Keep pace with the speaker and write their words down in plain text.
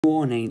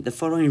Warning, the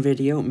following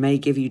video may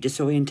give you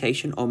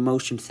disorientation or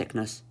motion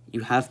sickness.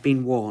 You have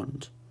been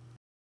warned.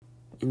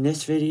 In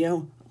this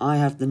video, I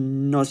have the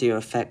nausea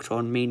effect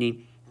on,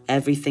 meaning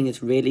everything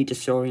is really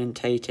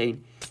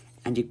disorientating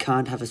and you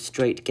can't have a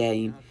straight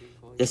game.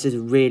 This is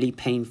really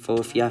painful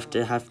if you have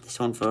to have this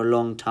on for a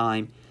long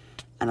time,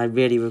 and I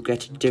really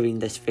regretted doing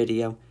this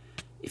video.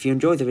 If you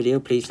enjoyed the video,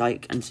 please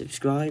like and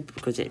subscribe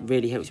because it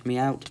really helps me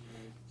out,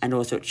 and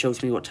also it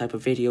shows me what type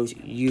of videos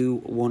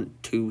you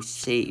want to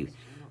see.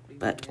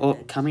 But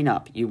coming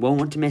up, you won't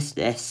want to miss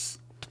this.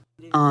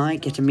 I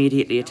get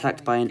immediately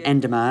attacked by an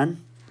Enderman.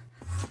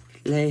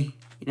 You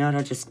know what,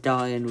 I'll just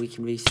die and we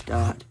can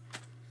restart.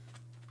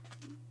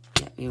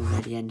 Get me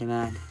already,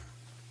 Enderman.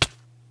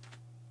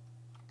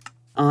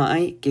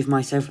 I give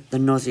myself the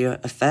nausea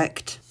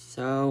effect.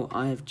 So,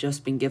 I have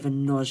just been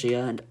given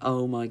nausea and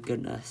oh my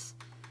goodness.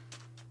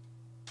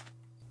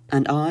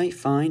 And I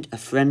find a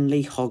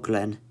friendly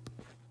hoglin.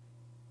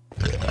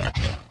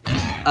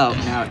 Oh,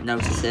 now it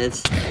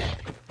notices.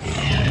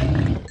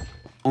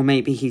 Or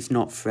maybe he's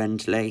not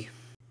friendly.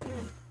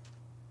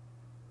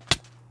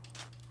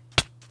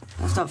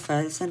 That's not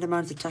fair, this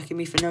Enderman's attacking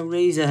me for no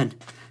reason.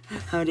 I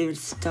haven't even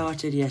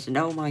started yet, and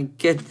oh my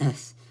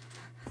goodness.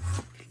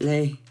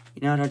 You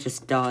know what, I'll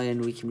just die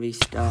and we can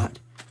restart.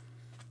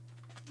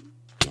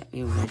 Get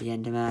me already,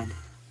 Enderman.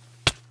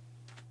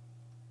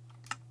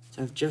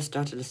 So I've just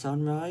started a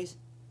sunrise.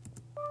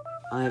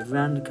 I have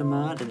ran the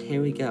command and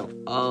here we go.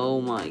 Oh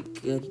my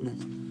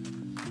goodness.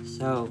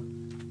 So,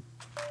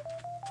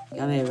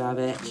 come here,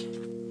 rabbit.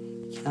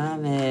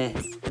 Come here.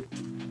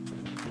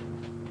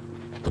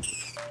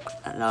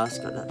 At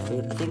last got that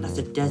food. I think that's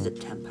a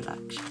desert temple,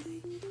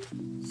 actually.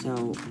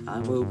 So, I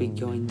will be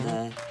going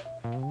there.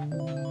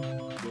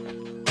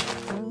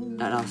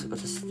 At last I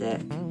got a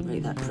stick.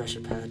 Make that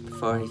pressure pad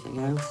before anything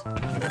else.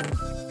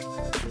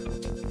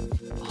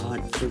 Oh,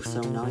 it feels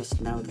so nice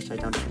now that I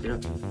don't have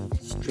it.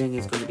 String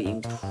is going to be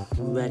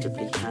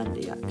incredibly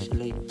handy,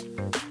 actually.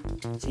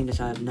 Seeing that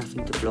I have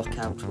nothing to block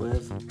out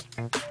with.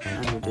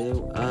 And we'll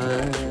do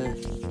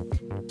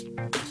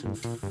some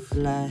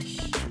flesh,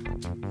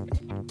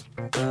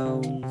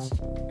 bones,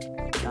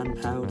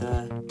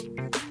 gunpowder,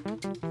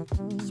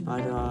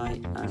 spider eye,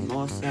 and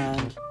more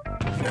sand.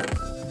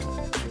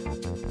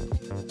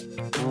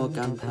 More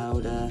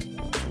gunpowder.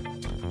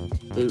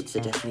 Boots are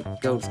definitely,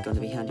 gold's going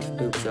to be handy for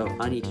boots, so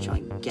I need to try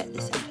and get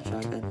this Ender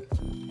Dragon.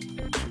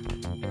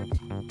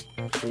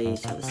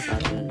 Please have a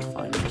saddle and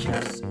find a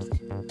chest.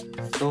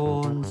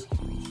 Thorns,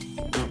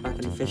 knockback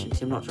and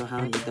efficiency, I'm not sure how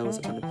many those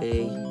are going to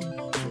be.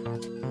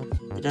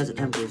 The desert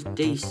temple is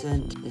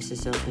decent. This is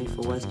so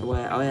painful, where's the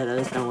way out? Oh yeah, there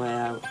is no way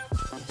out.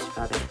 Yes,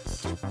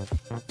 rabbits.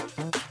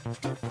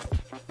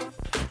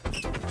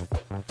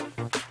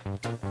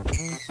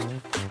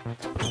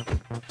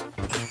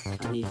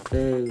 I need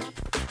food.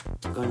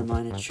 I'm going to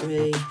mine a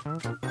tree.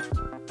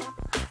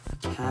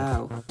 A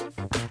cow.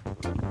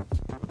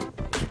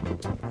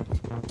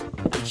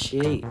 A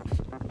sheep.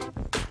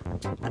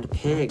 And a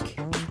pig.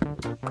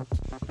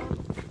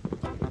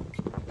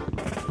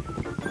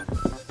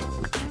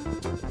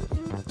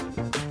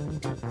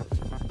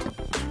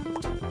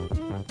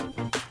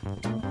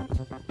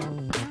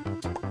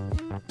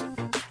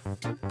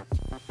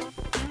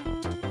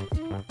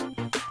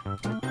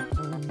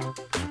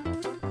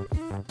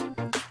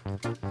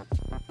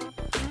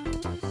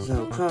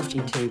 So,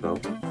 crafting table.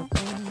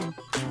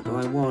 What do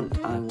I want?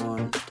 I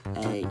want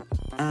a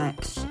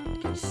axe,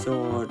 a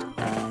sword,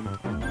 and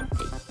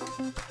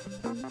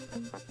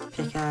a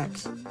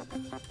pickaxe.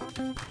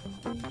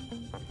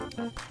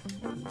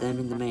 Then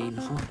in the main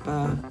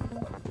hotbar.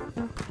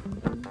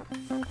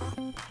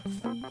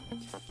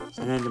 There's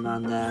an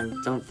Enderman there.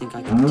 Don't think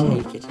I can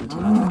take it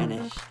until I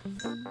finish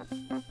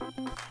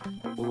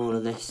with all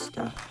of this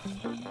stuff.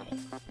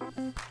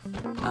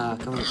 Ah,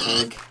 come on,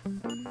 pig.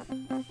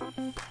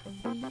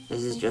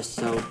 This is just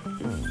so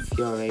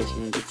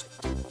infuriating, and it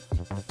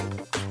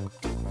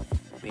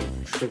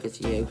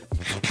triggers you.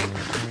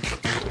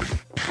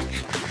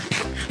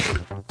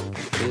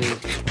 Dude,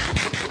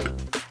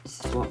 this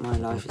is what my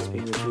life has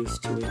been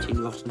reduced to,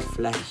 eating rotten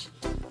flesh.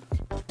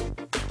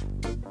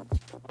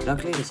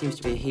 Luckily there seems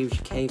to be a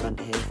huge cave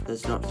under here,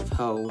 there's lots of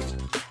holes,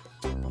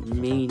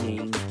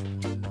 meaning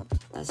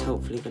that's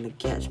hopefully going to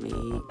get me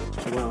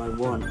to where I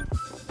want.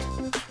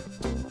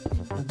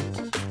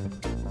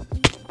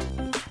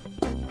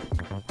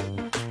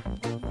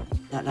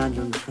 That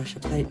landed on the pressure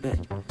plate, but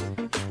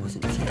it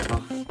wasn't set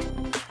off.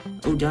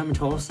 Oh, diamond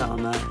horse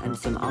armor and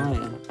some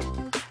iron.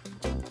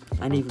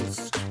 And even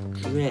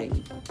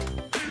string.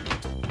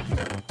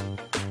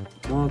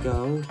 More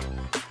gold.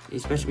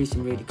 These better be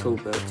some really cool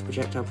books.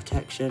 Projectile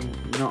protection,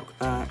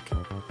 knockback.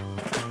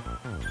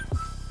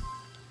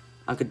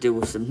 I could do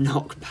with some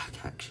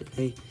knockback,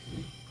 actually.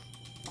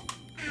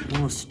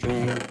 More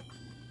string.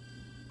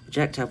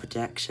 Projectile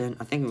protection.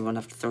 I think we're going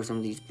to have to throw some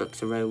of these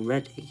books away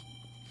already.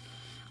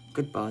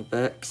 Goodbye,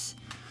 books.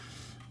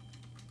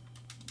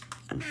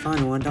 And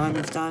final one,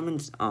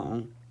 diamonds.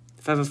 Oh.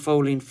 Feather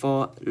falling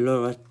for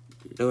Lure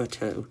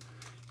 2.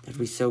 That'd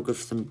be so good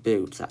for some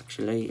boots,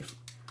 actually.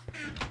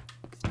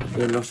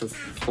 Be a lot of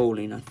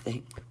falling, I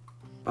think.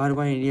 By the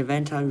way, in the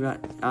event I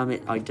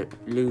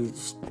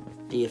lose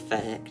the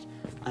effect,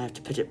 I have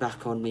to put it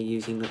back on me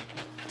using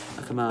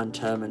a command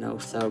terminal,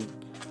 so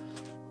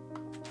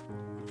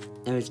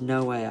there is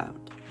no way out.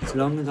 As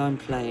long as I'm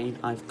playing,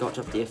 I've got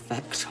off the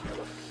effect.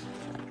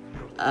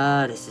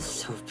 This is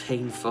so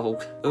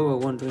painful. Oh, a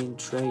wandering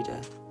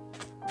trader.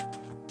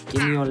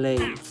 Give me your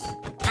leads.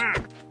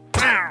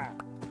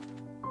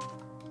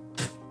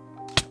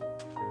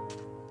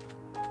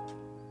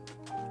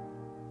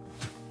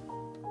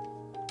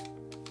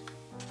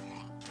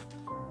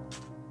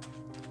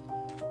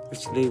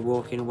 Basically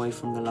walking away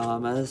from the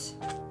llamas.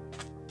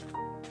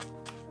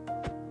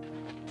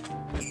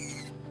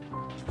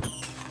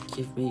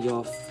 Give me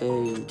your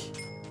food.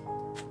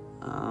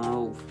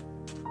 Oh.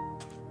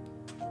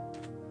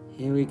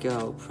 Here we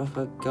go.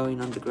 Proper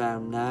going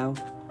underground now.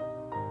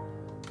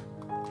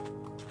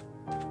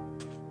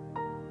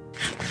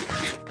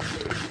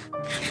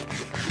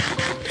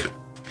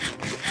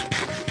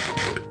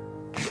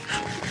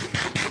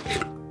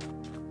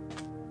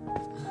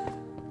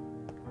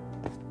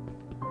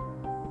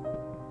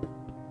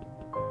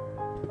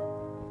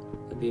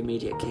 It'll be an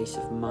immediate case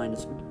of mine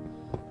as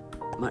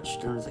much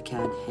done as I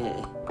can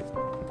here.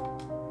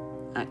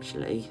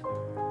 Actually,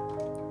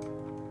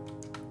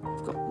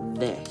 I've got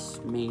this,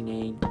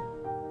 meaning,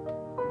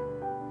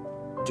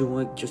 do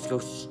I just go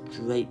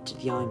straight to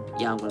the iron?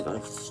 Yeah, I'm gonna go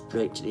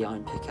straight to the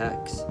iron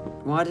pickaxe.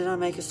 Why did I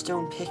make a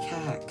stone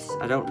pickaxe?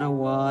 I don't know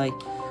why.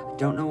 I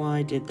don't know why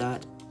I did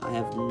that. I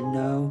have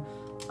no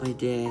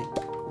idea.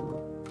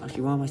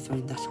 Actually, why am I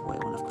throwing that away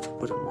when I've got a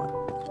wooden one?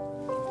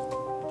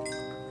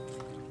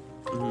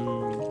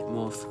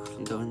 More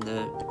can go in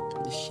the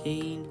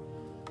machine.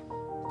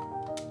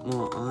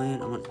 More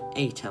iron. I'm on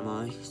 8, am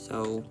I?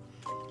 So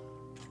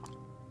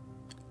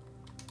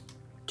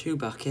 2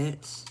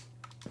 buckets.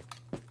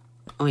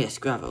 Oh yes,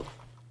 gravel.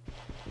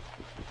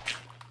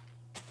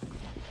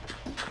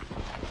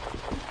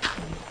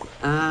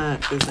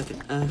 It feels like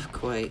an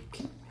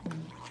earthquake.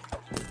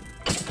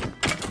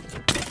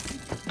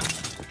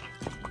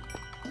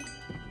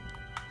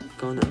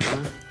 Gone at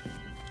that.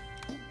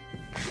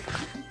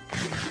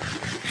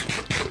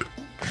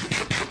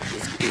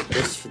 Let's keep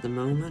this for the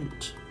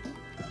moment.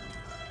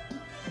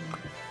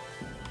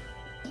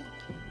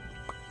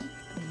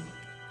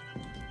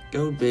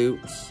 Gold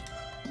boots.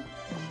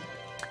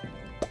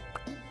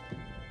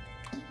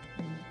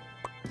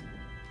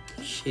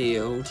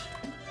 Shield.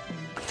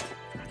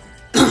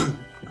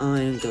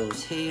 Iron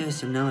goes here,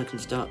 so now I can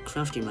start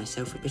crafting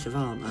myself a bit of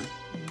armour.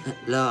 At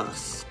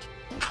last.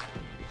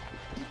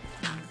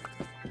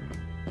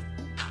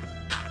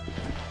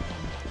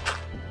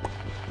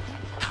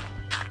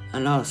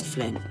 At last,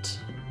 flint.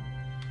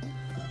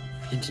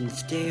 Flint and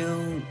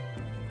steel.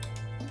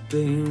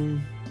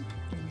 Boom.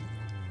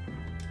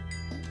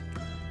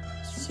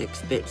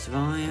 6 bits of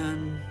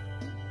iron.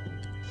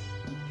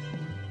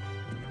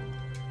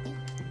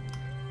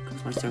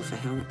 Got myself a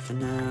helmet for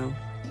now.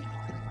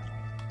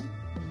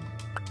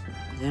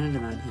 Is there another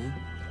man here?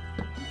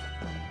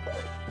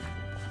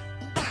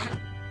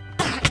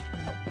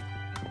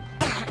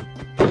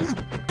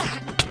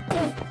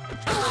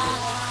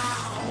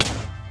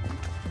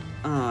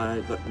 Oh, I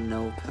got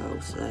no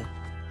pearls there.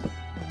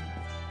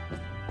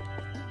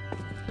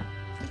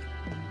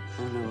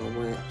 Oh no, a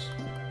witch.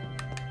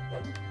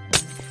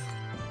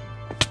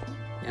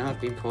 Yeah, I've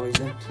been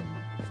poisoned.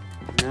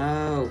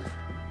 No!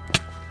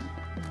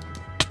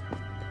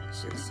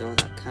 Should have saw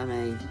that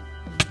coming.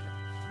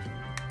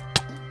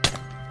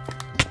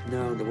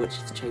 No, the witch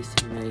is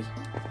chasing me.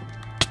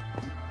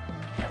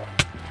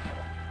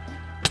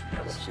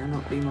 This shall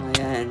not be my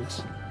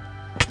end.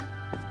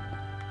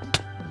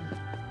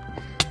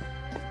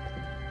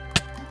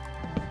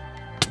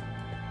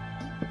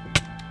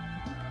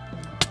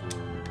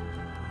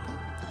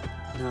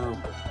 No,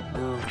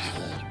 no.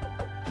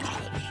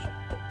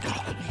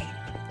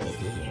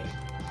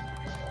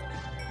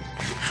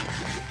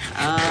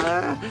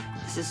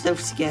 This is so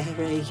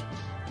scary.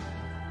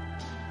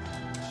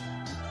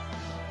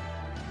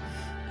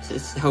 This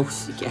is so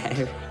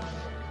scary.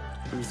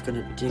 I'm just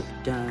gonna dig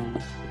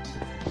down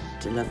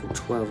to level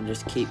 12 and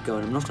just keep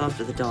going. I'm not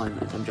after the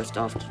diamonds, I'm just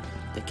after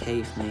the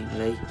cave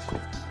mainly.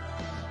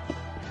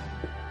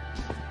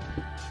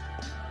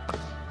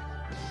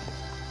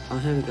 Oh,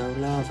 here we go,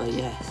 lava,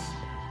 yes.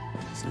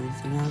 Is there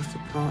anything else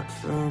apart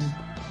from...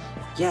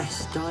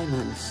 Yes,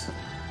 diamonds.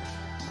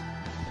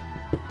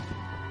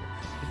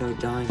 Here we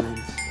go,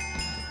 diamonds.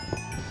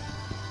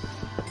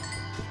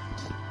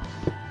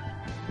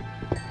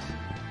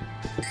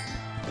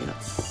 We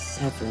got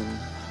 7.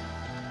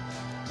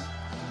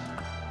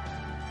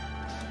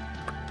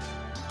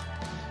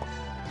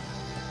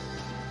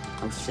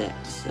 Oh,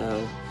 6,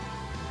 so...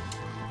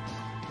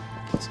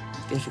 Let's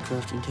get a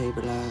crafting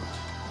table out.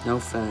 No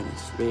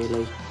furnace,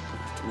 really.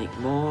 Have to make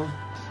more.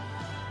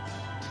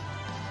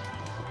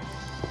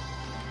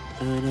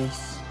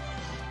 Furnace,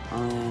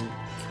 iron,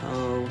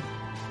 coal.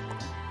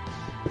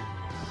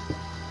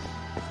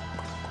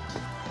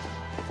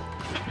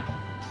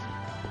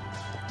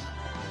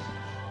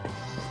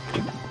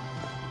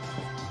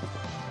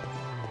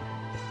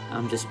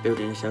 I'm just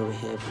building it over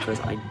here because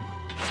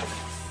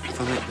if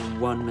I make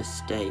one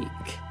mistake,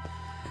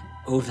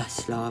 all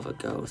that lava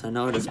goes. I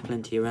know there's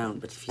plenty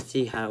around, but if you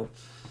see how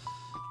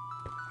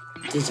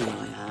dizzy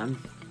I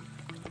am,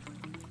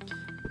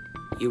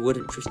 you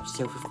wouldn't trust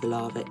yourself with the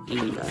lava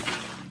either.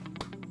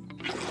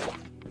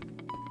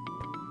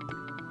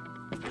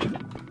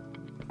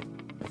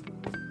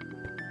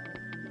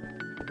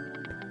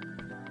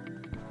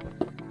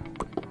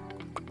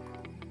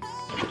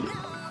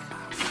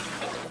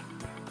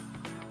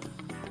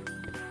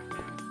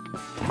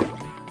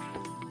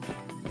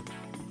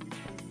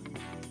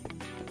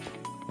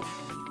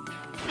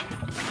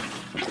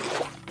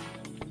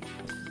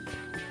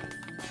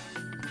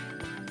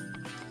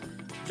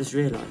 Just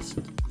realised,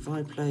 if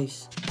I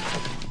place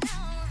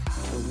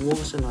the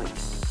water like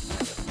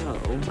so,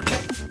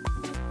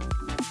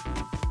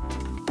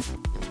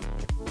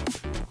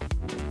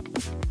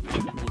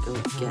 and I go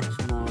get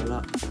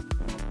more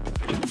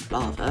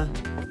lava,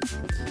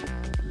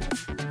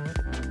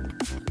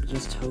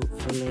 just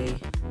hopefully,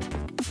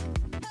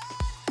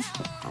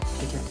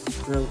 pickaxe is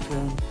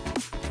broken,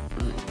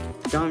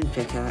 diamond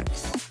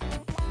pickaxe,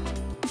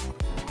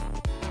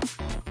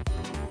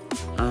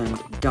 and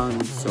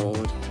diamond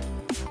sword.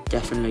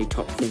 Definitely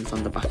top things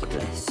on the bucket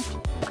list.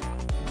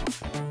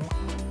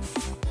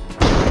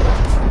 I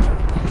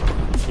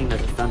think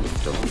there's a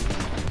thunderstorm.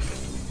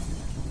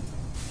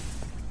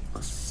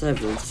 Or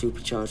several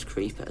supercharged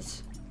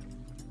creepers.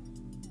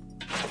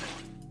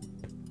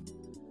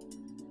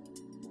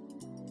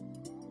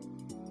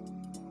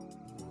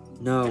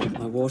 No,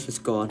 my water's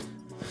gone.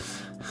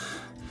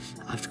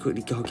 I have to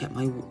quickly go get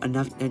my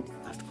water.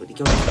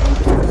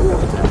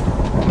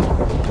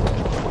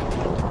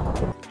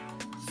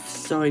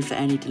 Sorry for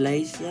any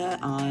delays there,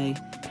 I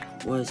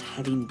was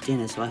having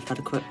dinner, so I've had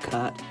a quick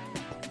cut,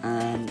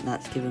 and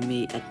that's given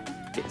me a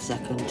good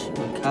second to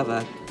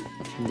recover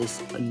from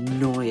this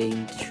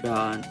annoying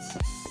trance.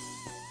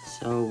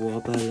 So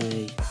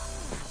wobbly.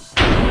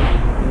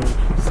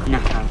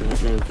 Snap out of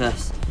it,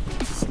 Lucas.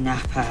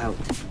 Snap out.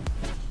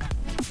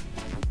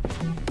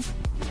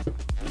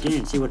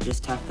 Didn't see what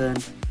just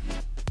happened.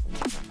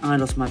 I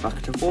lost my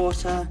bucket of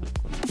water,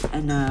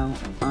 and now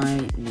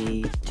I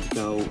need to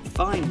go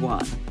find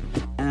one.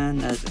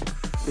 And there's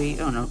 3,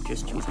 oh no,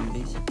 just 2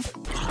 zombies.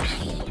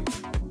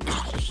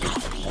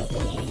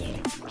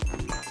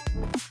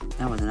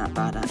 That wasn't that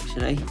bad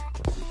actually.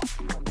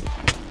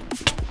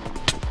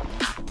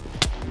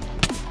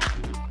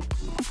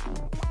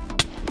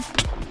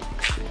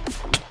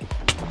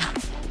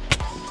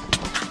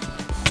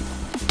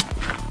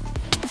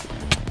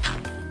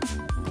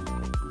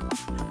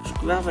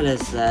 Gravel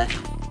is there.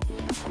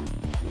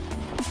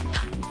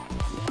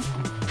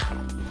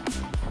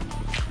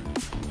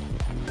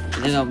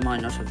 I think I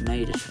might not have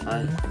made it if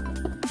I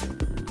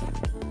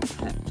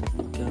kept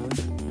going.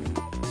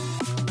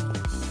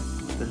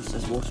 Oh goodness,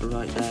 there's water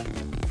right there.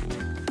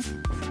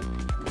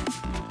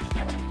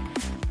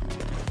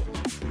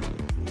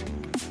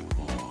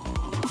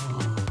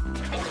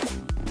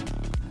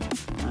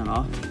 Hang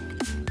on.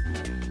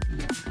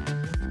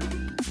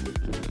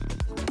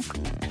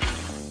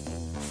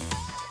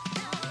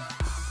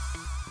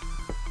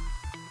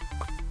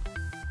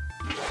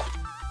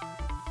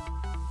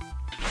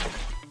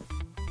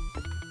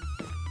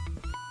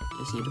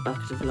 Just need a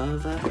bucket of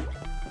lava.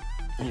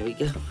 There we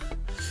go.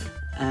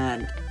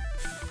 And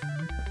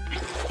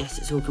yes,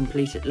 it's all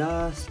complete at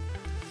last.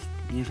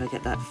 And if I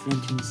get that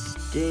flint and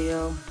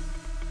steel.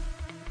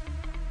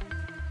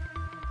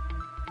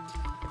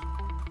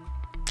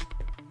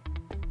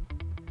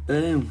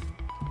 Boom.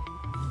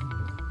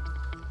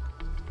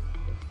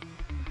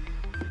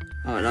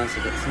 Oh, at last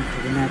I get sent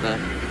to the nether.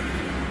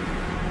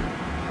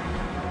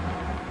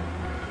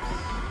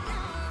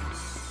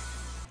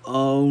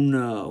 Oh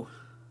no.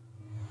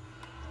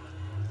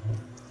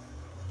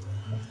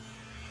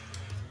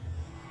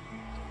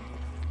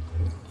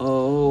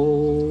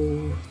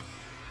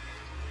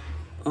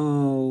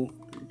 Oh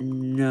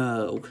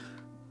no.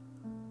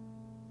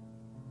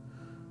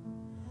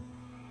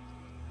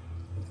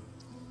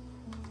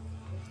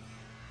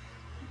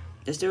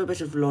 Let's do a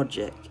bit of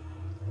logic.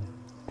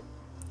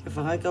 If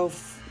I go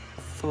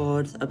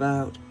forward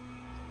about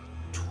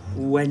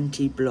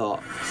 20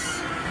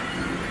 blocks,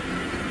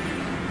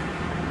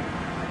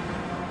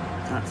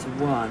 that's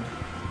 1,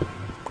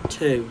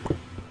 2,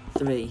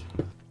 3.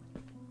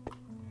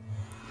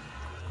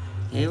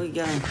 Here we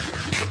go.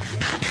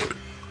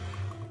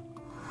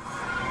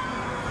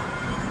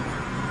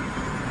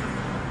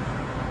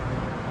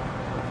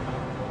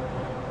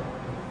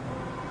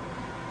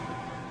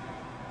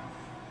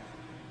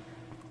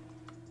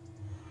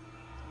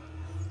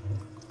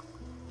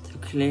 So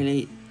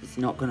clearly it's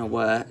not gonna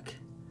work.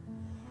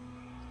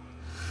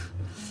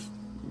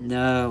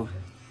 No.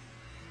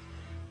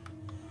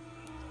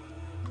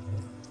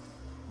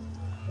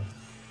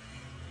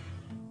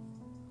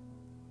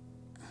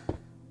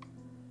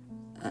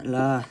 At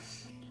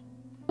last,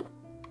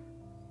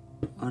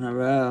 on a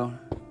row.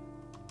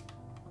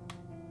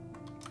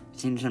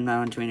 Seems I'm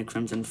now entering a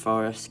crimson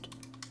forest.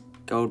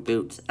 Gold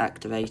boots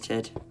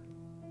activated.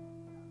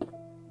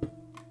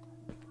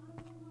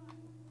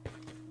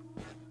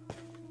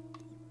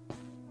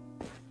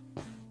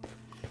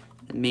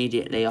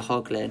 immediately a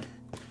hoglin.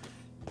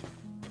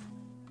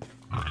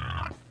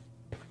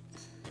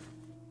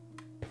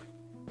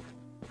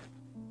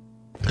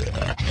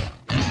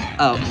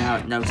 Oh, now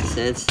it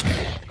notices.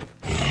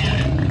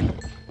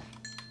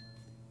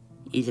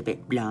 He's a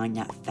bit blind,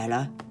 that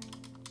fella.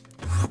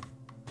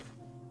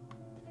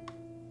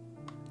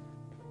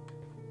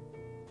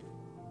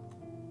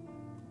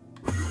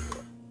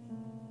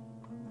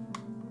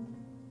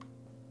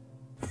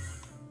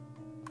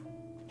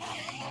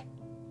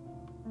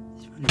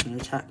 He's going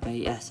to attack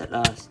me, yes, at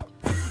last.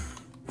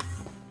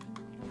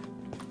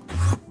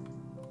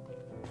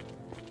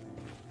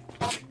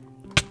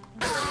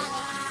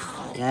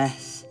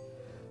 Yes,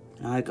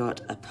 and I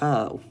got a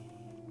pearl.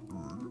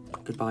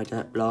 Goodbye,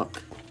 dirt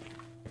block.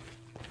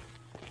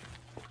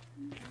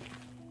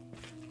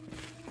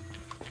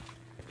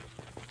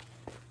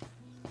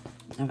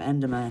 I have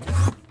Enderman.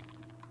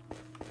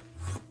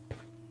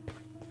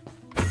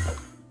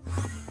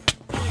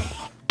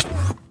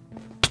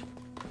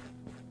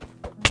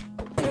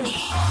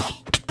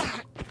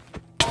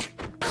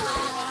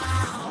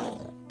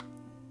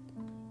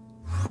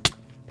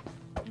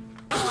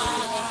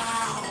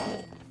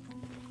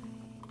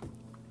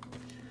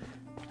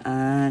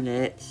 And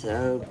it's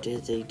so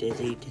dizzy.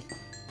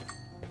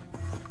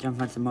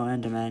 Jump on some more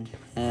Endermen.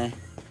 Here.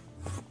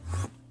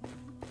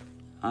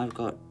 I've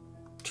got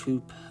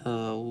 2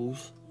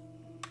 pearls.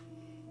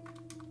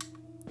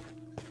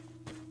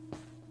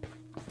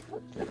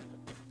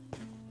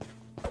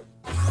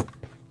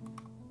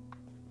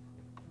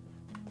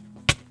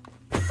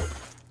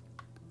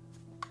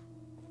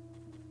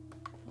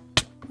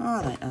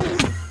 Oh, they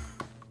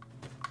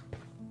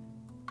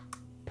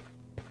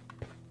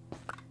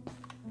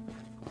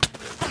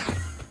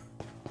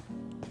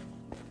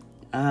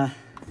are.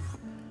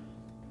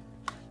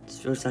 This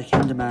feels like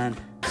Enderman.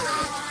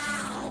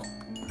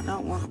 I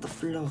don't want the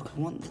flock, I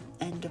want the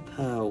ender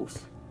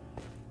pearls.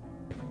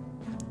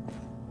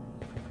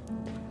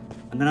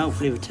 I'm gonna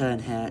hopefully return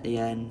here at the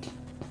end.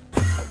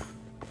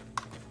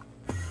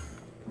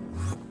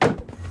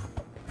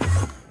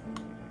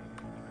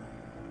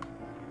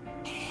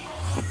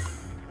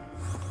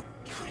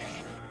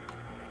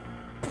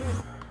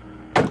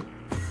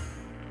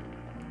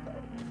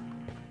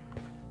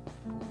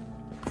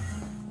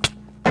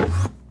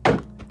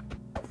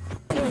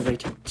 I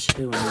rated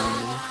 2 on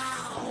there.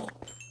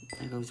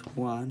 There goes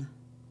 1.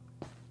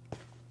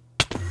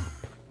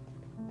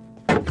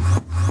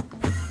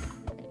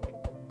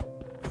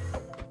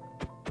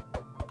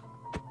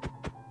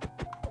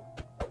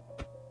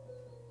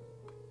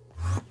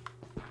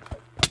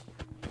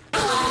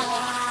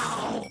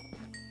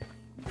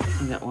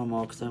 I'll get 1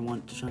 more because I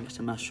want to try and get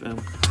a mushroom.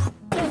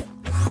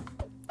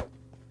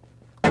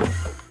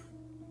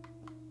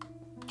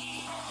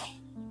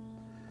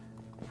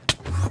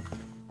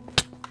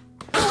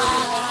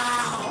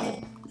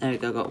 There we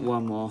go, got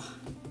 1 more.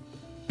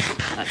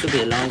 That could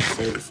be a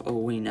lifesaver for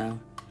all we know.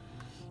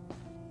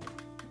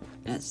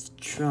 Let's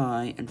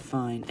try and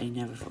find a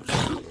nether fortress.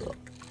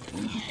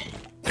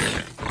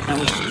 That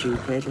was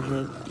stupid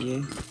of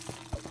you.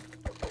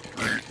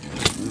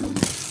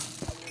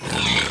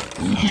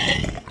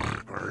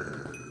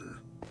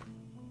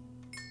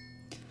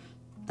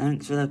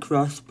 Thanks for the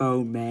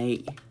crossbow,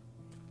 mate.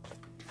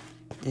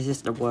 This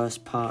is the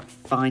worst part,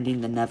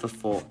 finding the nether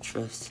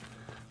fortress.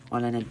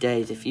 While in a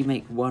daze, if you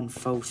make 1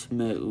 false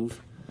move,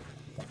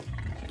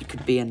 you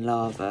could be in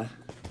lava.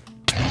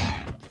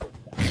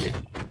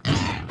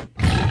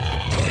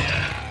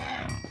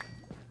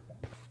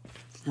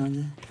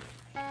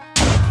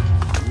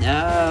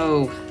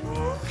 No!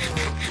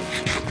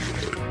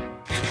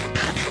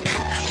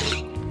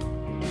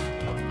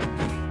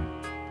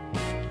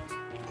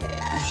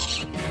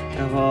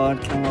 Come on,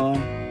 come on.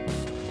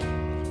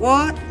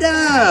 What?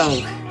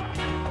 No!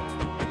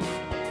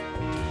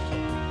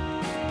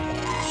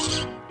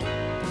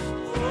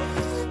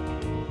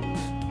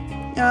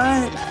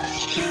 No!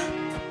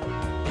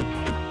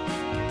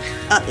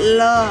 At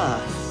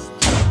last!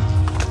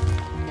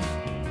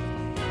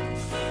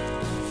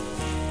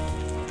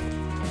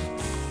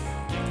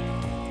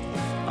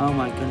 Oh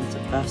my goodness, a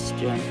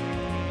bastion.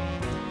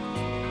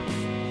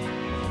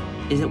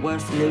 Is it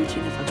worth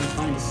looting if I can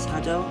find a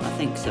saddle? I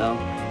think so.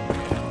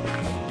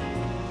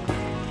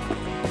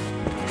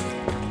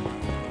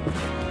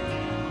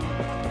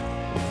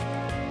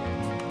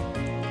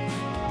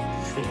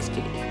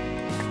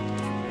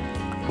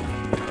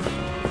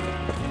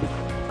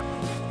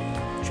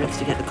 Tricks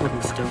to get the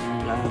cobblestone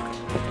out.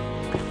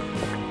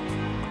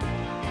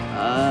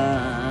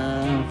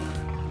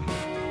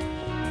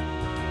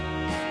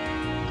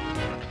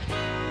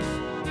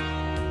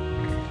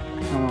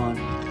 Come on.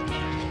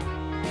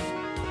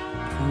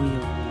 Oh,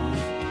 you're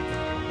right.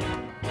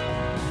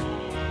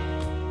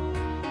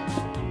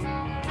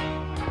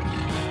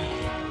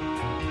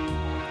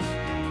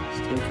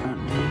 Still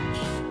can't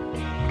reach.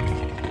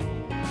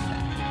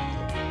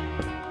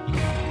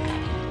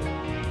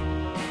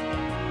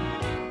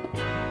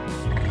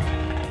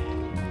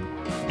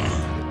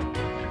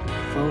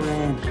 Fall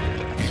in.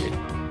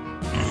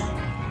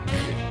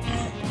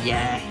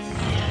 Yes.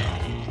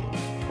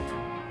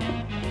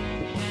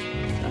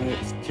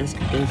 just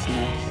business.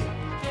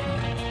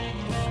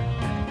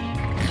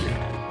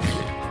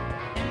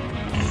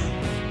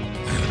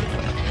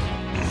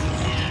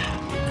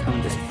 Come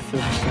on, just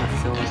flash that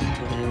sword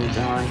until they all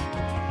die.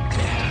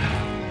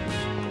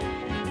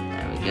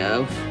 There we go.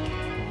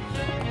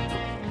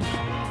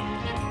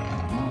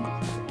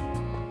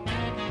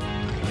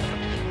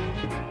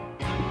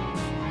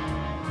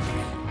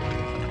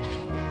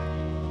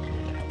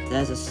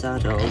 There's a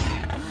saddle.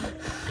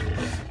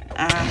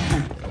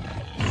 Ah!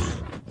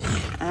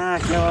 Ah,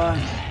 come on.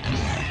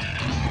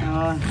 Come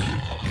on.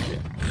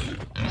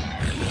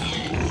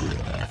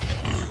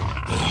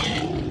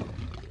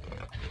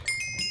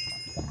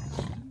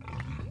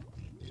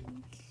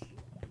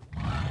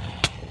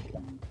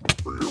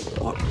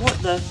 What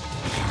the?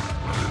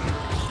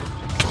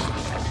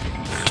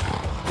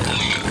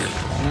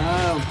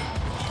 No.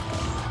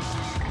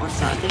 What's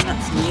that? I think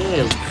that's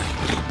new.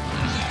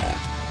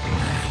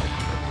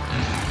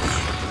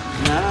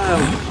 No.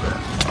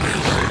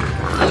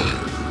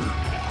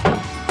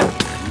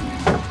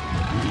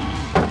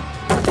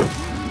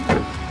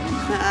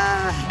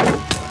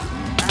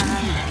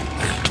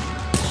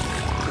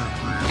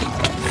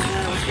 Oh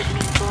my goodness.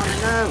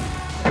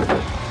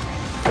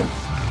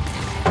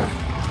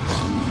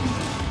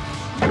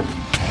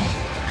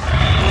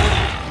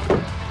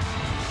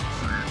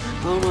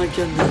 Oh my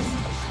goodness.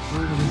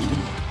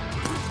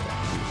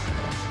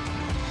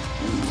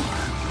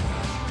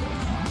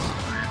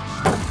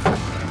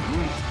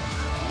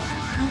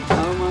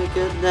 Oh my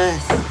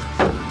goodness.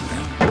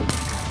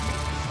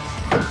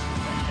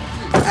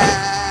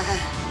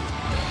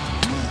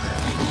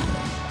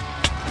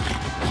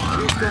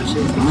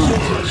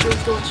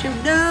 Shoot.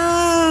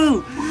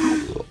 No!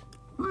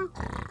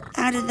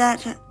 How did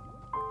that...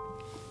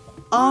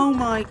 Oh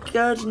my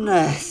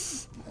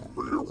goodness.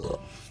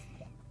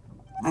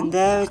 And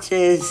there it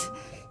is.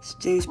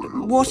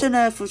 What on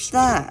earth was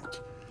that?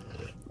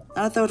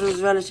 I thought it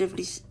was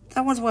relatively...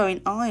 That one's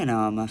wearing iron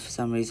armour for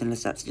some reason,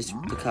 unless that's just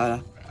the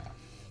colour.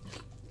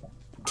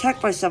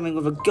 Attacked by something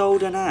with a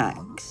golden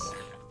axe.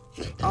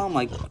 Oh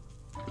my...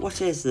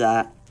 What is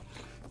that?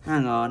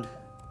 Hang on.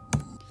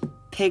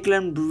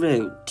 Piglin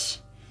Brute.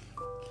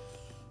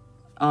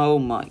 Oh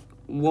my...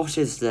 What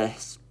is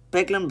this?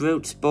 Piglin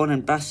Brute spawn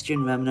in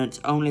Bastion remnants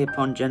only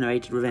upon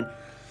generated within...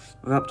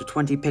 With up to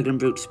 20 Piglin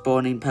Brutes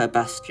spawning per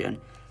Bastion.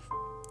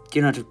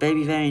 Do not have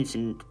baby variants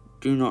and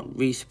do not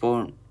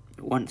respawn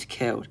once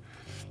killed.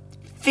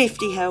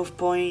 50 health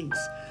points.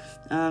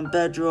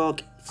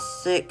 Bedrock,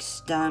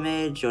 6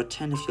 damage, or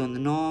 10 if you're on the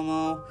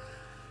normal.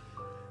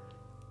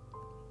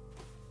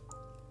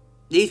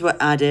 These were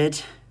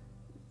added.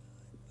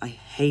 I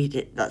hate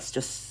it. That's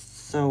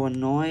just so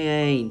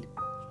annoying.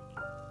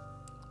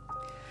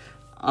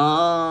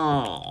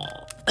 Oh.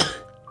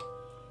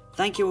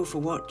 Thank you all for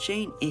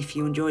watching. If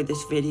you enjoyed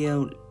this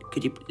video,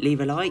 could you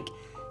leave a like?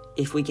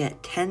 If we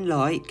get 10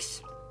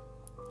 likes,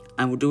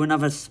 and we'll do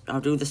another,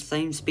 I'll do the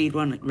same speed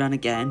run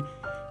again.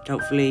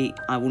 Hopefully,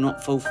 I will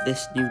not fall for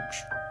this new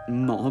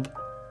mob.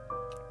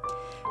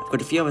 I've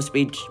got a few other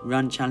speed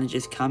run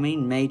challenges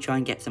coming. May try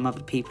and get some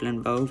other people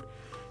involved.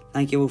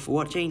 Thank you all for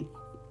watching.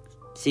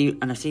 See you,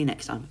 and I'll see you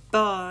next time.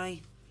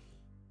 Bye.